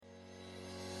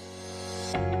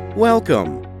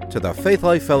Welcome to the Faith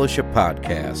Life Fellowship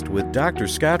Podcast with Dr.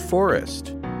 Scott Forrest.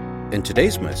 In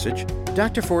today's message,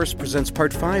 Dr. Forrest presents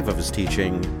part 5 of his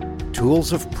teaching,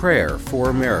 Tools of Prayer for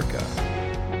America.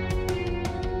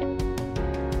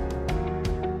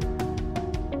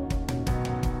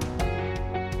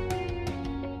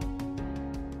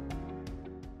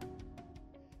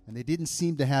 And they didn't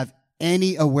seem to have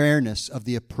any awareness of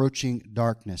the approaching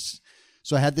darkness.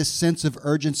 So I had this sense of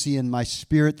urgency in my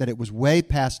spirit that it was way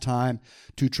past time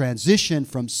to transition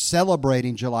from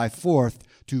celebrating July 4th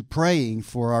to praying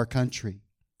for our country.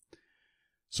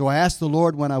 So I asked the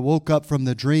Lord when I woke up from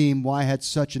the dream why I had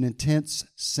such an intense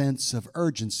sense of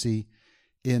urgency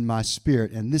in my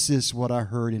spirit. And this is what I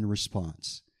heard in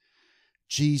response.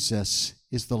 Jesus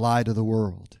is the light of the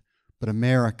world, but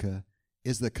America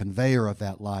is the conveyor of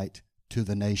that light to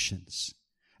the nations.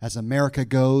 As America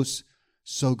goes,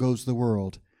 so goes the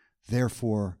world.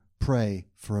 Therefore, pray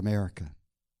for America.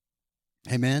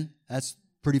 Amen? That's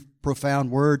pretty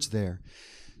profound words there.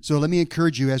 So let me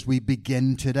encourage you as we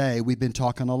begin today. We've been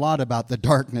talking a lot about the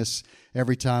darkness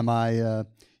every time I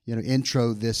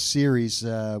intro this series,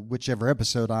 whichever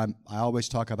episode I always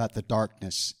talk about the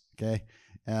darkness, okay?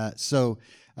 So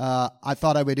I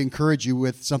thought I would encourage you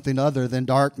with something other than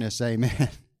darkness. Amen.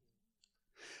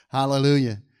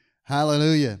 Hallelujah.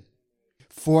 Hallelujah.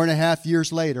 4.5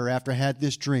 years later, after I had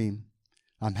this dream,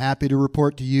 I'm happy to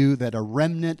report to you that a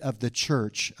remnant of the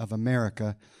Church of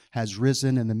America has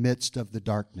risen in the midst of the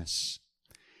darkness.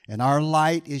 And our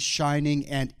light is shining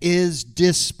and is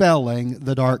dispelling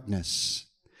the darkness.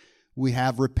 We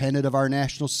have repented of our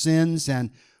national sins,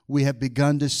 and we have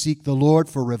begun to seek the Lord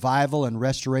for revival and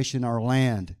restoration in our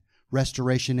land.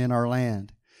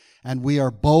 And we are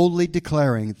boldly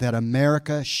declaring that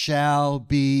America shall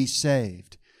be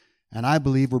saved. And I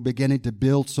believe we're beginning to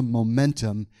build some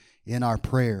momentum in our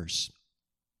prayers.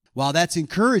 While that's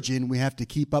encouraging, we have to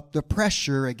keep up the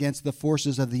pressure against the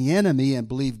forces of the enemy and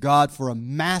believe God for a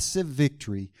massive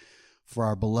victory for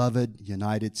our beloved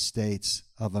United States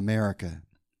of America.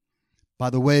 By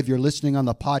the way, if you're listening on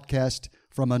the podcast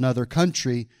from another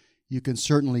country, you can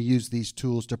certainly use these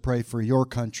tools to pray for your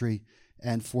country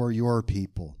and for your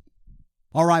people.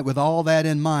 All right, with all that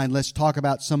in mind, let's talk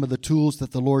about some of the tools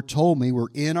that the Lord told me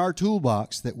were in our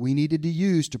toolbox that we needed to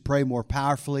use to pray more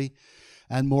powerfully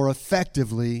and more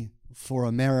effectively for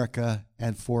America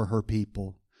and for her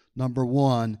people. Number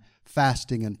 1,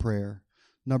 fasting and prayer.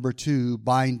 Number 2,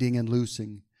 binding and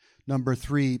loosing. Number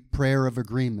 3, prayer of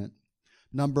agreement.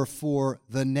 Number 4,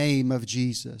 the name of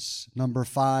Jesus. Number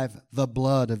 5, the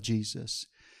blood of Jesus.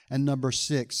 And number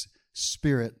 6,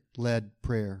 Spirit-led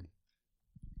prayer.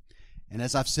 And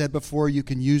as I've said before, you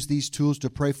can use these tools to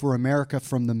pray for America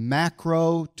from the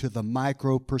macro to the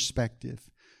micro perspective.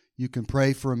 You can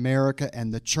pray for America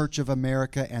and the Church of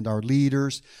America and our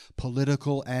leaders,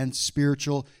 political and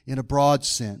spiritual, in a broad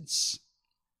sense.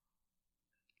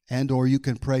 Or you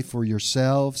can pray for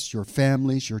yourselves, your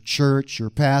families, your church, your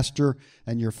pastor,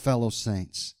 and your fellow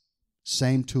saints.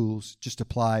 Same tools, just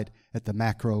applied at the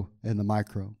macro and the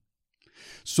micro.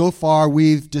 So far,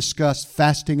 we've discussed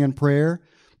fasting and prayer,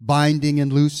 binding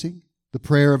and loosing, the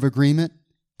prayer of agreement,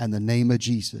 and the name of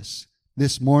Jesus.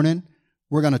 This morning,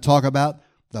 we're going to talk about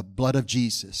the blood of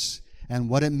Jesus and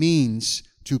what it means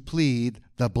to plead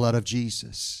the blood of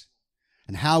Jesus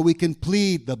and how we can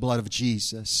plead the blood of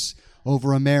Jesus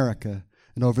over America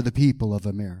and over the people of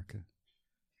America.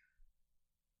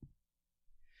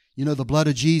 You know, the blood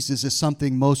of Jesus is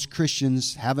something most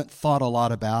Christians haven't thought a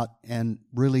lot about and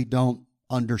really don't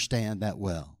understand that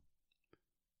well.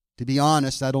 To be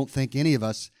honest, I don't think any of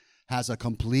us has a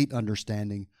complete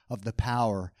understanding of the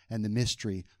power and the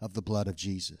mystery of the blood of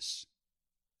Jesus.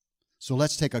 So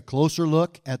let's take a closer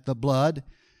look at the blood,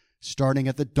 starting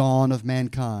at the dawn of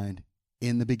mankind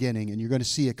in the beginning. And you're going to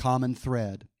see a common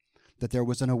thread, that there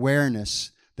was an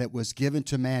awareness that was given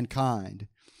to mankind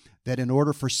that in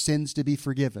order for sins to be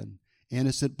forgiven,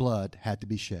 innocent blood had to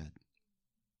be shed.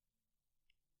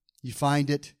 You find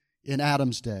it in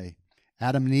Adam's day.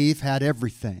 Adam and Eve had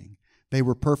everything. They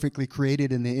were perfectly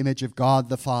created in the image of God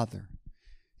the Father.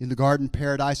 In the garden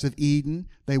paradise of Eden,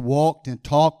 they walked and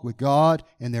talked with God,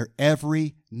 and their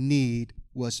every need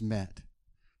was met.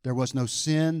 There was no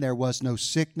sin, there was no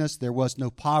sickness, there was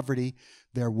no poverty,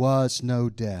 there was no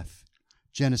death.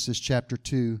 Genesis chapter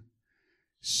 2,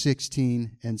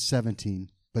 16 and 17.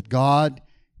 But God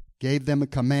gave them a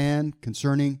command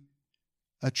concerning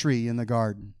a tree in the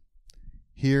garden.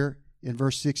 Here in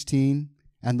verse 16,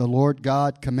 and the Lord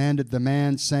God commanded the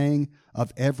man, saying,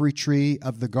 of every tree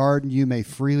of the garden you may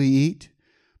freely eat,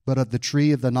 but of the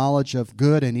tree of the knowledge of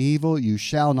good and evil you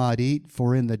shall not eat,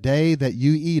 for in the day that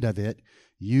you eat of it,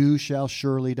 you shall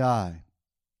surely die.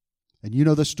 And you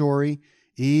know the story.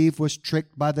 Eve was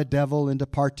tricked by the devil into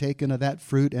partaking of that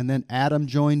fruit, and then Adam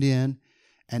joined in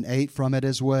and ate from it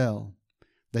as well.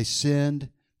 They sinned,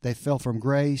 they fell from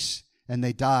grace, and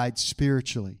they died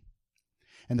spiritually.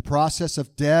 And the process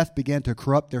of death began to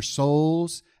corrupt their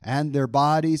souls and their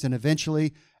bodies, and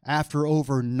eventually, after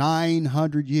over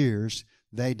 900 years,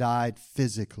 they died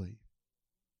physically.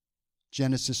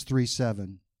 Genesis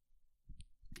 3:7.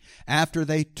 After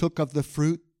they took of the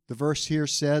fruit, the verse here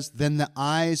says, then the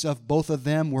eyes of both of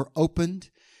them were opened,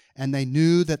 and they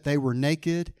knew that they were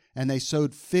naked, and they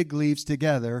sewed fig leaves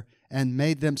together and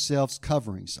made themselves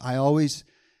coverings. I always,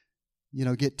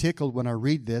 get tickled when I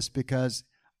read this, because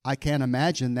I can't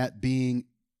imagine that being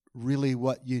really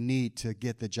what you need to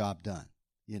get the job done,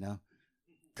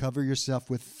 Cover yourself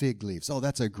with fig leaves. Oh,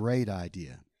 that's a great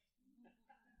idea.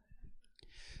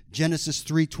 Genesis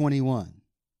 3:21.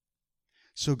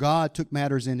 So God took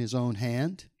matters in his own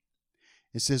hand.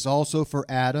 It says, also for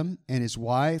Adam and his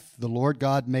wife, the Lord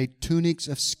God made tunics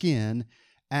of skin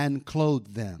and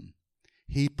clothed them.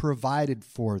 He provided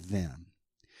for them.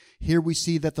 Here we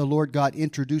see that the Lord God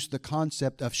introduced the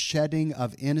concept of shedding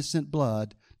of innocent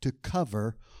blood to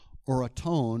cover or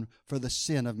atone for the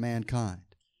sin of mankind.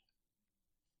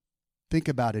 Think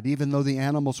about it. Even though the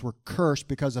animals were cursed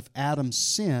because of Adam's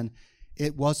sin,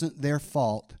 it wasn't their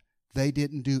fault. They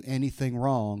didn't do anything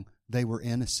wrong. They were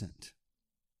innocent.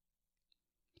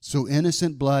 So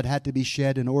innocent blood had to be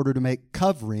shed in order to make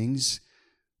coverings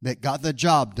that got the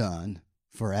job done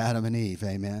for Adam and Eve.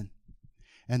 Amen.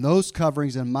 And those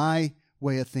coverings, in my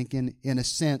way of thinking, in a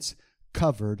sense,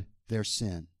 covered their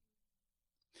sin.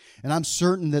 And I'm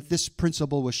certain that this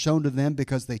principle was shown to them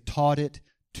because they taught it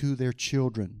to their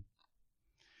children.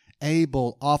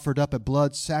 Abel offered up a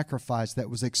blood sacrifice that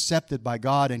was accepted by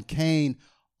God, and Cain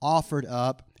offered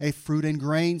up a fruit and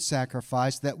grain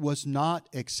sacrifice that was not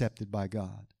accepted by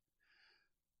God.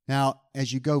 Now,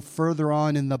 as you go further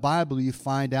on in the Bible, you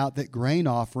find out that grain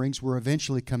offerings were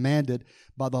eventually commanded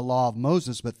by the law of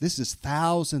Moses, but this is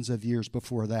thousands of years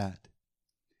before that.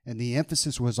 And the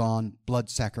emphasis was on blood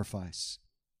sacrifice.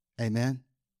 Amen?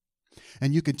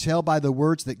 And you can tell by the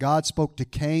words that God spoke to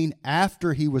Cain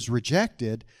after he was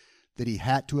rejected that he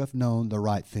had to have known the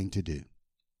right thing to do.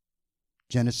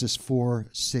 Genesis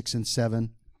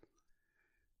 4:6-7.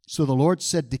 So the Lord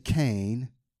said to Cain,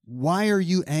 why are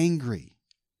you angry?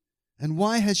 And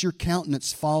why has your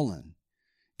countenance fallen?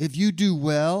 If you do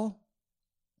well,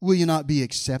 will you not be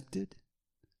accepted?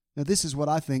 Now this is what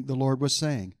I think the Lord was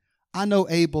saying. I know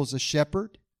Abel's a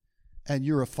shepherd and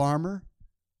you're a farmer,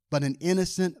 but an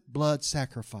innocent blood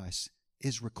sacrifice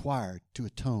is required to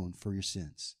atone for your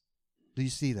sins. Do you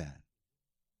see that?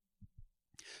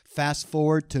 Fast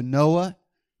forward to Noah.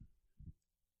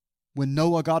 When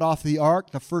Noah got off the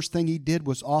ark, the first thing he did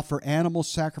was offer animal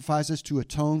sacrifices to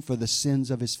atone for the sins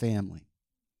of his family.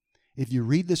 If you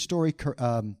read the story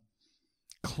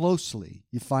closely,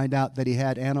 you find out that he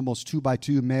had animals 2 by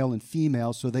 2, male and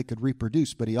female, so they could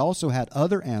reproduce. But he also had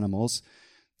other animals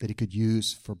that he could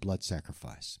use for blood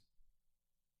sacrifice.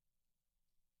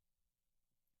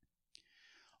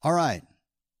 All right.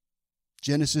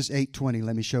 Genesis 8:20.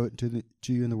 Let me show it to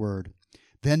you in the Word.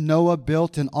 Then Noah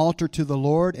built an altar to the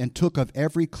Lord and took of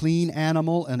every clean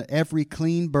animal and every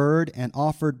clean bird and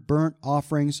offered burnt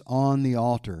offerings on the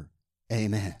altar.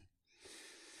 Amen.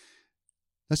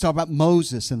 Let's talk about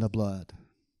Moses and the blood.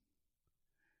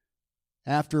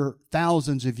 After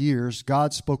thousands of years,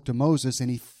 God spoke to Moses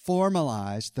and he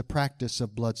formalized the practice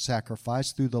of blood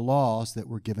sacrifice through the laws that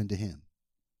were given to him.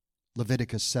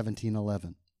 Leviticus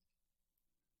 17:11.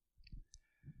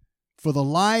 For the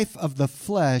life of the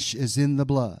flesh is in the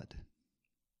blood.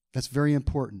 That's very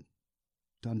important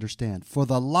to understand. For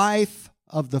the life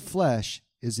of the flesh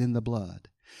is in the blood.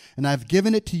 And I've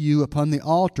given it to you upon the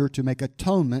altar to make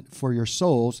atonement for your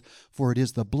souls, for it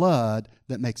is the blood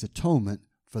that makes atonement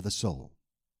for the soul.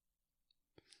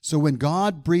 So when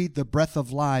God breathed the breath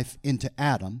of life into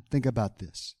Adam, think about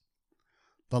this.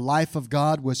 The life of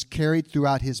God was carried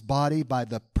throughout his body by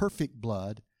the perfect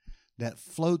blood that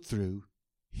flowed through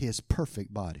his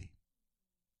perfect body.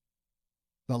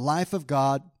 The life of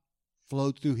God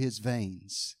flowed through his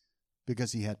veins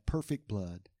because he had perfect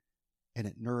blood and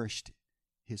it nourished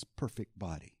his perfect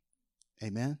body.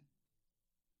 Amen?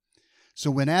 So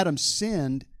when Adam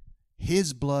sinned,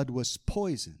 his blood was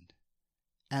poisoned.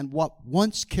 And what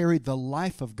once carried the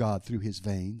life of God through his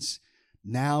veins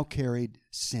now carried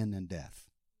sin and death.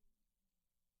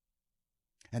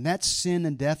 And that sin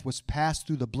and death was passed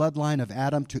through the bloodline of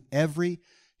Adam to every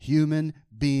human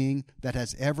being that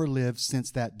has ever lived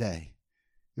since that day.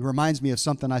 It reminds me of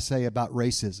something I say about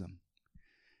racism.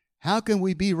 How can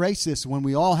we be racist when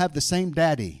we all have the same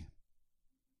daddy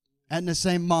and the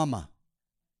same mama?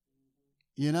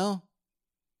 You know?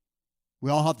 We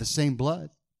all have the same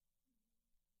blood.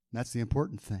 That's the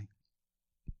important thing.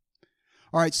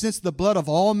 All right, since the blood of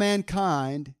all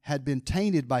mankind had been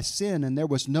tainted by sin, and there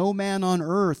was no man on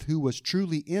earth who was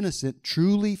truly innocent,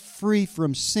 truly free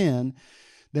from sin,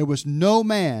 there was no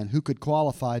man who could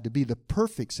qualify to be the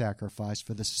perfect sacrifice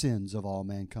for the sins of all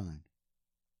mankind.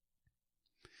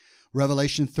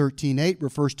 Revelation 13:8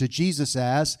 refers to Jesus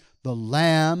as the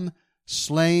Lamb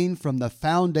slain from the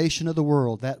foundation of the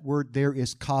world. That word there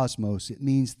is cosmos. It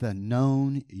means the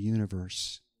known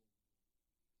universe.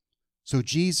 So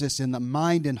Jesus, in the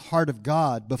mind and heart of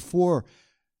God, before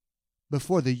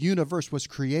the universe was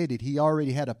created, he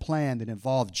already had a plan that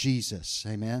involved Jesus.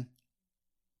 Amen?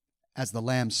 As the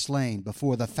Lamb slain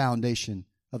before the foundation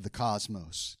of the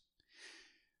cosmos.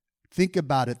 Think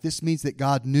about it. This means that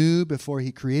God knew before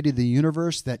he created the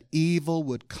universe that evil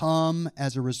would come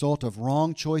as a result of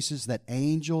wrong choices that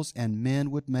angels and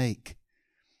men would make.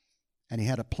 And he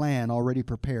had a plan already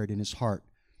prepared in his heart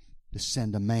to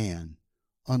send a man,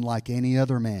 unlike any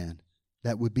other man,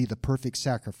 that would be the perfect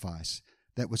sacrifice,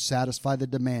 that would satisfy the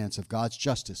demands of God's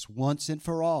justice once and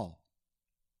for all,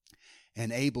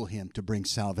 enable him to bring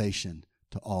salvation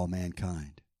to all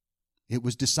mankind. It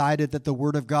was decided that the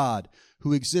Word of God,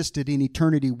 who existed in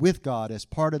eternity with God as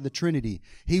part of the Trinity,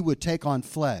 he would take on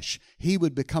flesh. He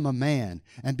would become a man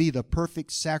and be the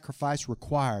perfect sacrifice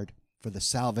required for the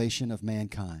salvation of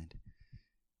mankind.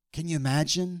 Can you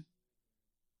imagine?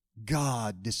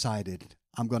 God decided,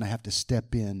 I'm going to have to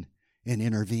step in and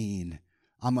intervene.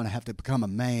 I'm going to have to become a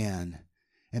man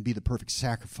and be the perfect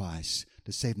sacrifice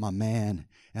to save my man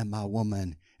and my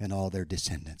woman and all their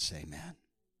descendants. Amen.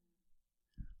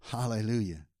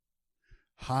 Hallelujah.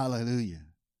 Hallelujah.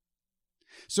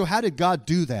 So how did God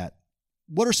do that?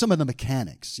 What are some of the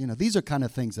mechanics? These are kind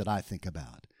of things that I think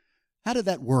about. How did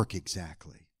that work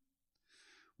exactly?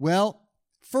 Well,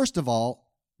 first of all,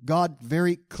 God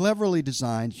very cleverly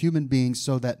designed human beings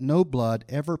so that no blood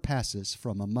ever passes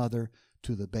from a mother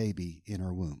to the baby in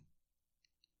her womb.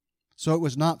 So it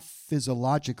was not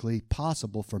physiologically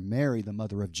possible for Mary, the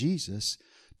mother of Jesus,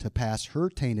 to pass her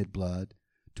tainted blood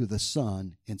to the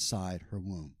son inside her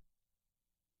womb.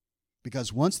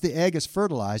 Because once the egg is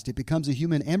fertilized, it becomes a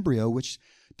human embryo which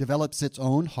develops its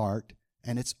own heart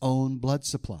and its own blood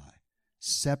supply,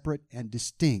 separate and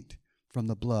distinct from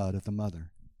the blood of the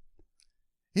mother.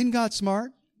 Isn't God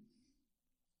smart?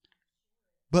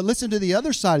 But listen to the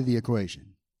other side of the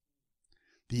equation.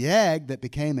 The egg that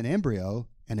became an embryo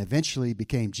and eventually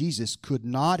became Jesus could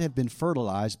not have been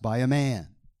fertilized by a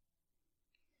man,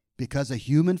 because a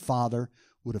human father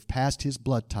would have passed his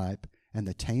blood type and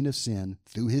the taint of sin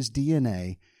through his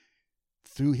DNA,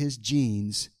 through his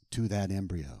genes, to that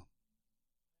embryo.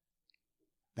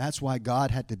 That's why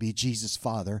God had to be Jesus'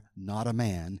 father, not a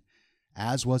man,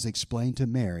 as was explained to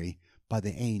Mary by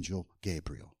the angel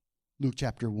Gabriel. Luke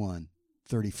chapter 1,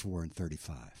 34 and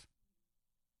 35.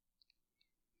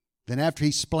 Then after he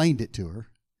explained it to her,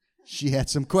 she had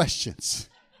some questions.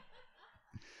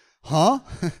 Huh?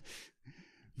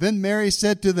 Then Mary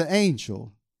said to the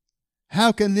angel,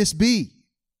 "How can this be,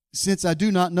 since I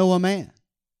do not know a man?"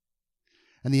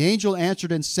 And the angel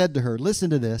answered and said to her,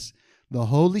 listen to this, "The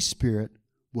Holy Spirit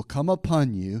will come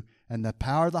upon you, and the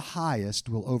power of the highest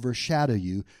will overshadow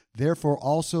you. Therefore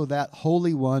also that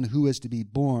Holy One who is to be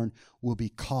born will be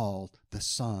called the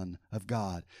Son of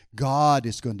God." God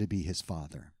is going to be his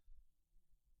father.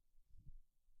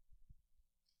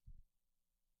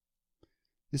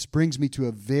 This brings me to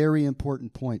a very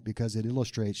important point because it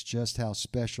illustrates just how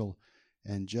special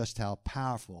and just how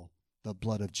powerful the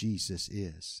blood of Jesus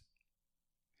is.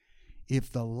 If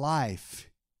the life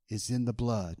is in the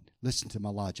blood, listen to my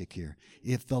logic here.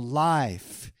 If the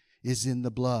life is in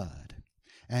the blood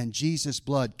and Jesus'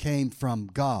 blood came from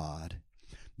God,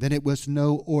 then it was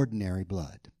no ordinary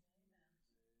blood.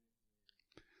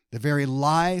 The very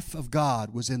life of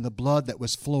God was in the blood that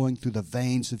was flowing through the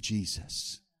veins of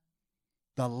Jesus.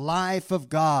 The life of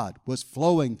God was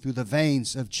flowing through the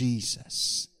veins of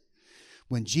Jesus.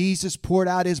 When Jesus poured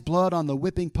out his blood on the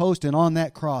whipping post and on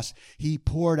that cross, he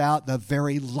poured out the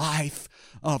very life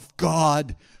of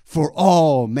God for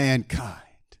all mankind.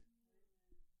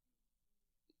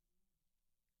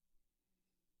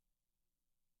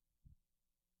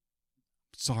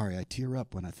 Sorry, I tear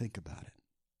up when I think about it.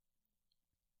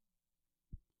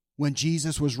 When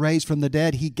Jesus was raised from the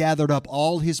dead, he gathered up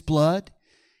all his blood.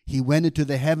 He went into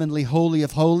the heavenly holy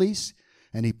of holies,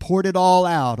 and he poured it all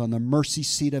out on the mercy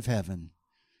seat of heaven.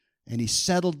 And he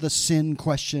settled the sin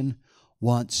question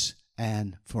once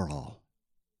and for all.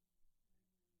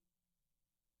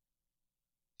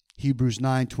 Hebrews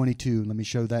 9:22. Let me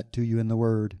show that to you in the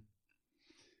Word.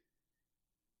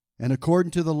 And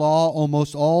according to the law,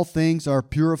 almost all things are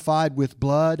purified with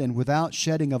blood, and without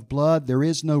shedding of blood there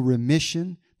is no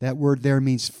remission. That word there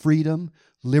means freedom,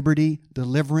 liberty,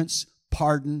 deliverance,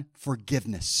 pardon,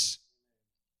 forgiveness.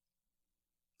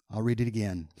 I'll read it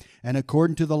again. And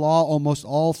according to the law, almost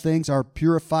all things are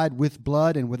purified with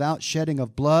blood, and without shedding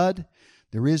of blood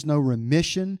there is no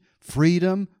remission,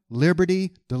 freedom,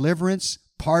 liberty, deliverance,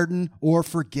 pardon, or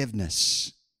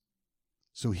forgiveness.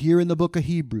 So here in the book of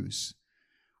Hebrews,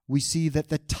 we see that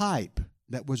the type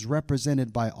that was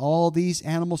represented by all these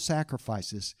animal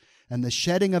sacrifices and the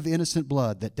shedding of innocent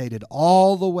blood that dated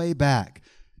all the way back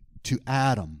to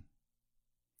Adam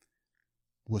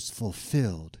was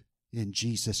fulfilled in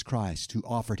Jesus Christ, who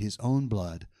offered his own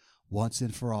blood once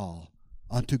and for all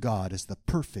unto God as the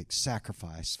perfect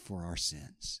sacrifice for our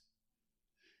sins.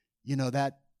 You know,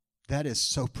 that is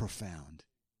so profound.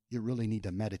 You really need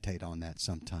to meditate on that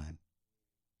sometime.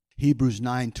 Hebrews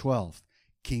 9:12,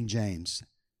 King James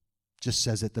just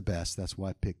says it the best. That's why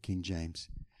I picked King James.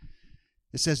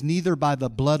 It says, neither by the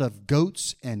blood of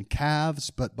goats and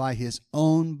calves, but by his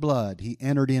own blood he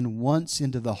entered in once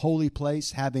into the holy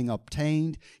place, having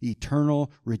obtained eternal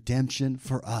redemption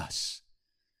for us.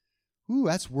 Ooh,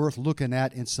 that's worth looking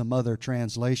at in some other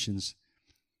translations.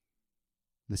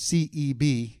 The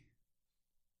CEB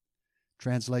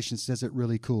translation says it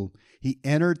really cool. He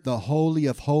entered the Holy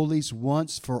of Holies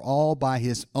once for all by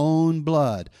his own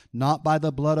blood, not by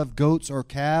the blood of goats or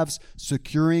calves,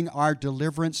 securing our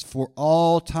deliverance for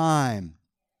all time.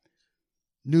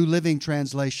 New Living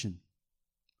Translation.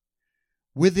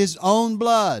 With his own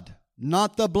blood,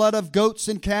 not the blood of goats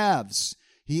and calves,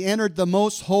 he entered the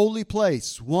most holy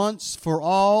place once for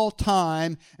all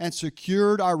time and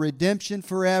secured our redemption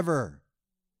forever.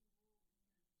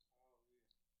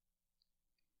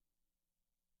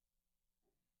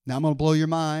 Now I'm going to blow your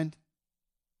mind.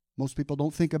 Most people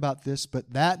don't think about this,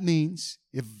 but that means,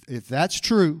 if that's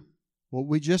true, what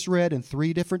we just read in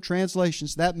 3 different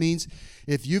translations, that means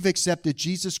if you've accepted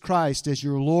Jesus Christ as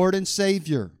your Lord and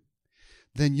Savior,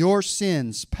 then your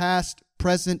sins, past,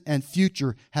 present, and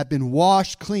future, have been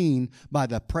washed clean by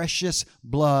the precious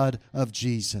blood of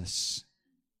Jesus.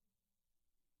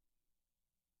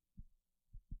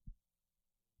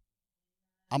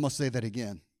 I'm going to say that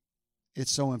again.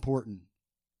 It's so important.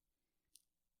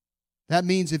 That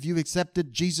means if you've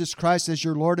accepted Jesus Christ as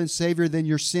your Lord and Savior, then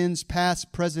your sins,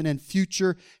 past, present, and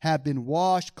future, have been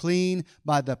washed clean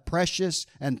by the precious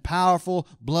and powerful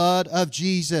blood of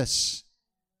Jesus.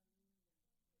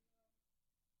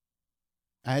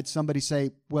 I had somebody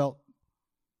say, well,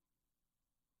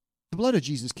 the blood of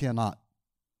Jesus cannot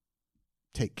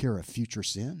take care of future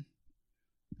sin.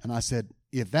 And I said,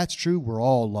 if that's true, we're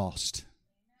all lost.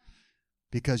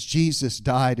 Because Jesus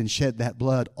died and shed that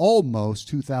blood almost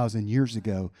 2,000 years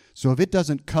ago. So if it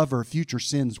doesn't cover future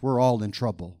sins, we're all in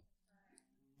trouble.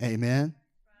 Amen?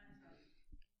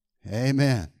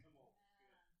 Amen.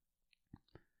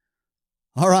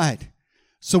 All right.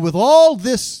 So with all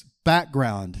this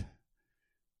background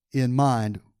in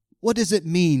mind, what does it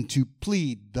mean to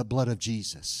plead the blood of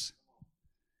Jesus?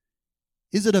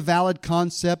 Is it a valid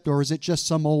concept, or is it just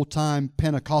some old-time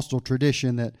Pentecostal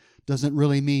tradition that doesn't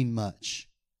really mean much?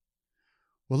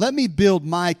 Well, let me build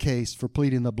my case for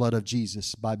pleading the blood of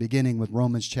Jesus by beginning with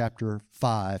Romans chapter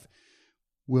 5.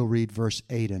 We'll read verse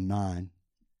 8 and 9.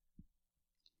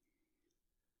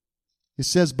 It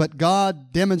says, but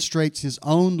God demonstrates his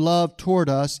own love toward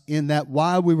us in that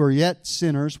while we were yet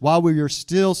sinners, while we were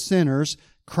still sinners,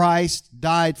 Christ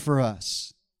died for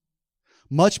us.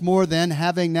 Much more than,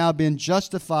 having now been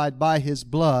justified by his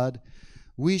blood,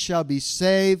 we shall be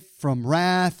saved from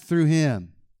wrath through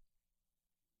him.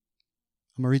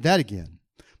 I'm going to read that again.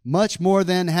 Much more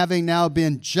than, having now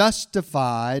been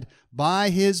justified by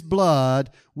his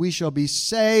blood, we shall be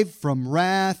saved from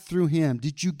wrath through him.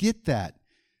 Did you get that?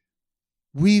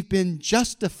 We've been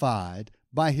justified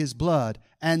by his blood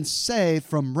and saved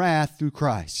from wrath through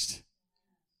Christ.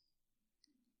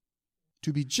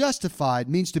 To be justified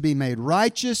means to be made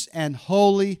righteous and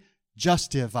holy,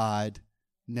 justified,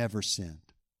 never sinned.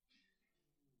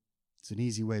 It's an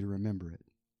easy way to remember it.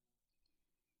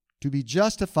 To be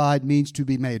justified means to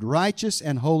be made righteous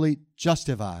and holy,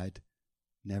 justified,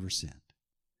 never sinned.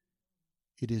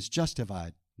 It is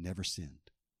justified, never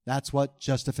sinned. That's what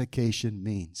justification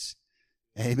means.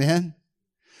 Amen?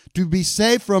 To be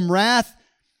saved from wrath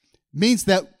means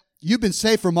that you've been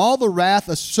saved from all the wrath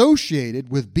associated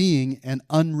with being an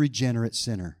unregenerate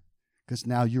sinner, because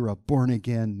now you're a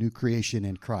born-again new creation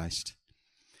in Christ.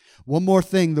 One more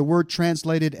thing, the word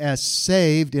translated as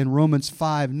saved in Romans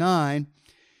 5:9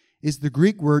 is the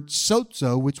Greek word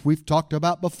sozo, which we've talked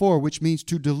about before, which means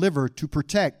to deliver, to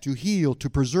protect, to heal, to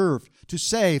preserve, to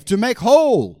save, to make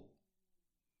whole.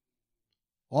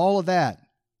 All of that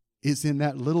is in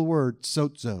that little word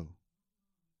sozo.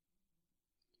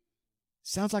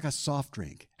 Sounds like a soft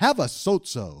drink. Have a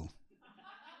sozo.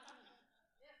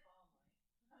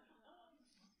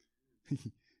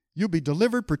 You'll be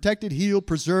delivered, protected, healed,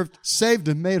 preserved, saved,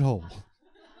 and made whole.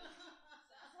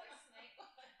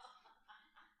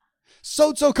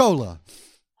 Sozo Cola.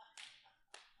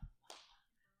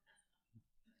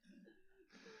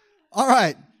 All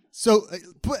right. So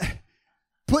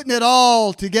putting it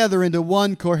all together into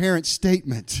one coherent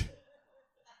statement.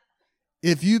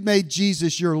 If you've made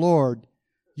Jesus your Lord,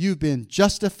 you've been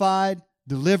justified,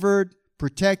 delivered,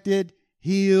 protected,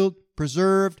 healed,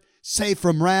 preserved, saved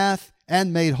from wrath,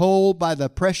 and made whole by the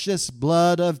precious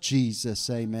blood of Jesus.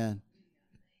 Amen.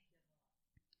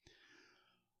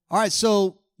 All right,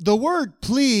 so the word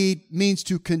plead means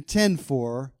to contend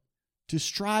for, to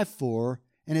strive for,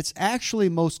 and it's actually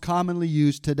most commonly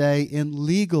used today in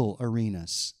legal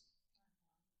arenas.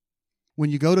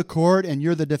 When you go to court and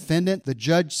you're the defendant, the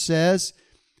judge says,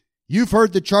 "You've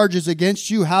heard the charges against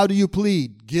you. How do you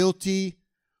plead? Guilty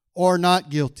or not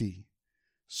guilty?"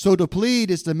 So to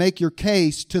plead is to make your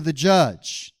case to the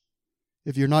judge.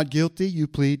 If you're not guilty, you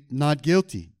plead not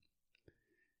guilty.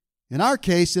 In our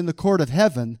case, in the court of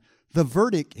heaven, the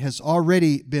verdict has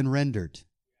already been rendered.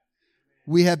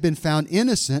 We have been found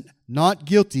innocent, not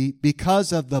guilty,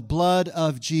 because of the blood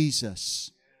of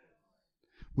Jesus.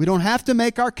 We don't have to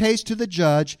make our case to the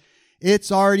judge. It's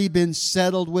already been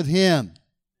settled with Him.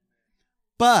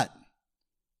 But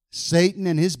Satan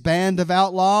and his band of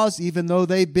outlaws, even though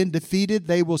they've been defeated,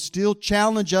 they will still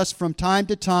challenge us from time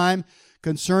to time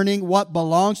concerning what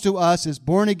belongs to us as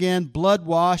born-again,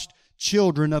 blood-washed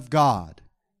children of God.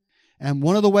 And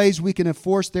one of the ways we can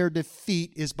enforce their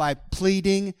defeat is by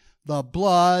pleading the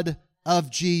blood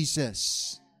of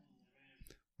Jesus.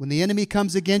 When the enemy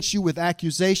comes against you with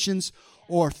accusations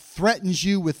or threatens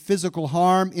you with physical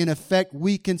harm, in effect,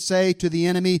 we can say to the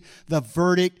enemy, the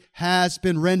verdict has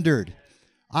been rendered.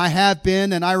 I have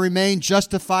been and I remain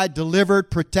justified,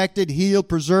 delivered, protected, healed,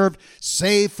 preserved,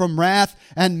 saved from wrath,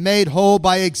 and made whole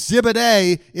by Exhibit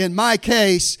A, in my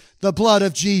case, the blood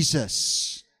of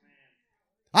Jesus.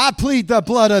 I plead the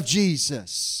blood of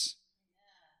Jesus.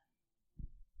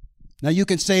 Now you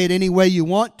can say it any way you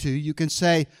want to. You can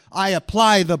say, I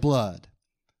apply the blood.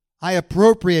 I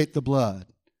appropriate the blood.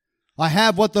 I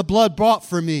have what the blood bought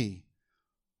for me.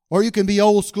 Or you can be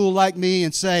old school like me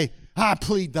and say, I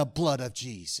plead the blood of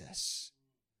Jesus.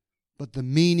 But the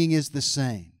meaning is the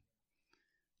same.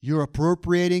 You're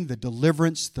appropriating the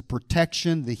deliverance, the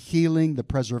protection, the healing, the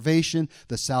preservation,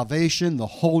 the salvation, the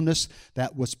wholeness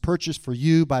that was purchased for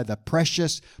you by the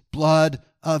precious blood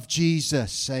of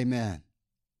Jesus. Amen.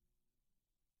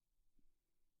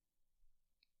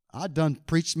 I done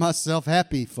preached myself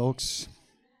happy, folks.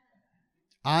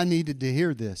 I needed to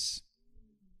hear this.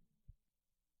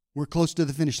 We're close to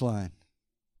the finish line.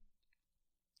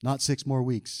 Not 6 more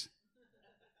weeks.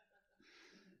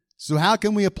 So how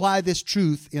can we apply this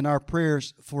truth in our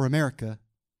prayers for America?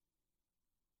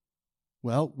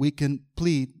 Well, we can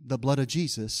plead the blood of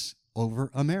Jesus over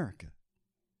America.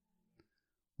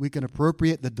 We can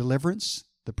appropriate the deliverance,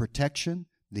 the protection,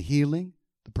 the healing,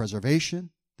 the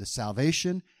preservation, the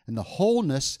salvation, and the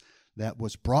wholeness that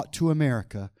was brought to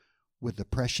America with the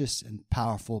precious and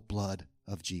powerful blood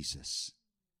of Jesus.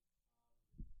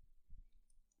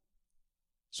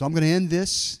 So I'm going to end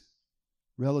this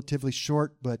relatively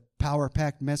short but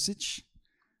power-packed message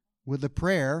with a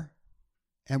prayer,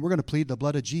 and we're going to plead the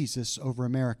blood of Jesus over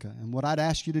America. And what I'd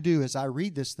ask you to do as I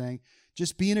read this thing,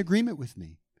 just be in agreement with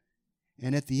me.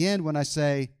 And at the end when I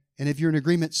say, and if you're in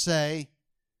agreement, say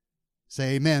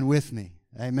amen with me.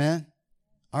 Amen?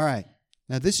 All right.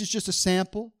 Now this is just a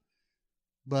sample,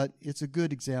 but it's a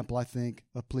good example, I think,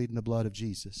 of pleading the blood of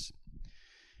Jesus.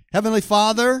 Heavenly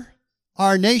Father,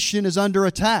 our nation is under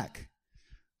attack.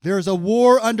 There is a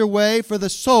war underway for the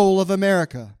soul of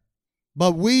America.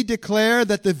 But we declare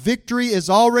that the victory is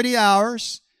already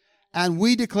ours, and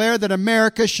we declare that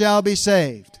America shall be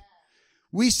saved.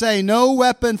 We say no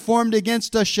weapon formed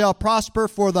against us shall prosper,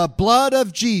 for the blood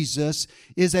of Jesus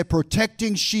is a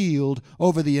protecting shield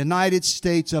over the United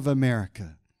States of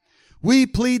America. We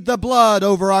plead the blood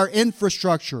over our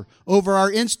infrastructure, over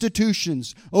our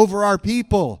institutions, over our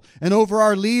people, and over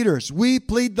our leaders. We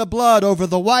plead the blood over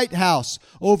the White House,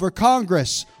 over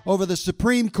Congress, over the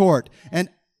Supreme Court, and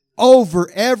over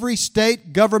every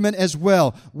state government as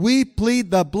well. We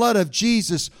plead the blood of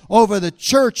Jesus over the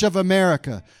Church of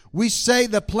America. We say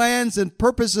the plans and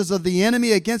purposes of the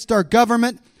enemy against our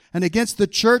government and against the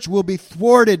church will be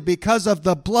thwarted because of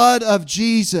the blood of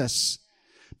Jesus.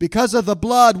 Because of the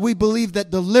blood, we believe that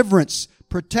deliverance,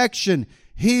 protection,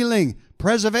 healing,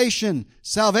 preservation,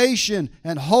 salvation,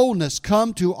 and wholeness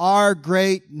come to our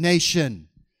great nation.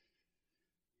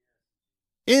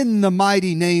 In the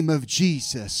mighty name of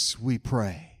Jesus, we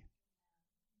pray.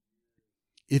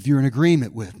 If you're in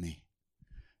agreement with me,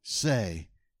 say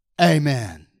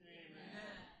amen. Amen.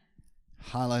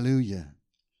 Hallelujah.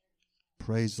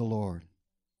 Praise the Lord.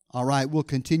 All right, we'll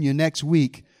continue next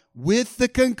week with the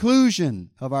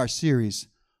conclusion of our series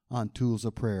on Tools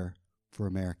of Prayer for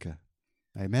America.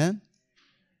 Amen?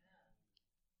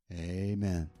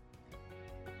 Amen.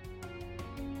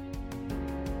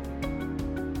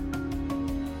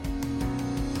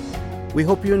 We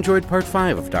hope you enjoyed part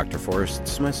 5 of Dr.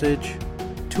 Forrest's message,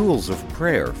 Tools of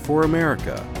Prayer for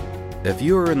America. If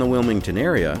you are in the Wilmington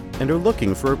area and are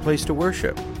looking for a place to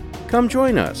worship, come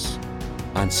join us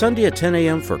on Sunday at 10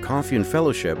 a.m. for coffee and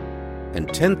fellowship and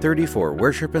 10:30 for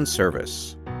worship and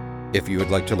service. If you would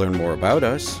like to learn more about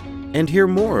us and hear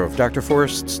more of Dr.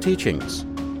 Forrest's teachings,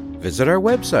 visit our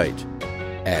website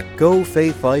at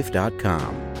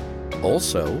gofaithlife.com.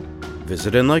 Also,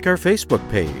 visit and like our Facebook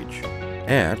page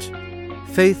at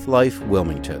Faith Life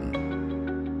Wilmington.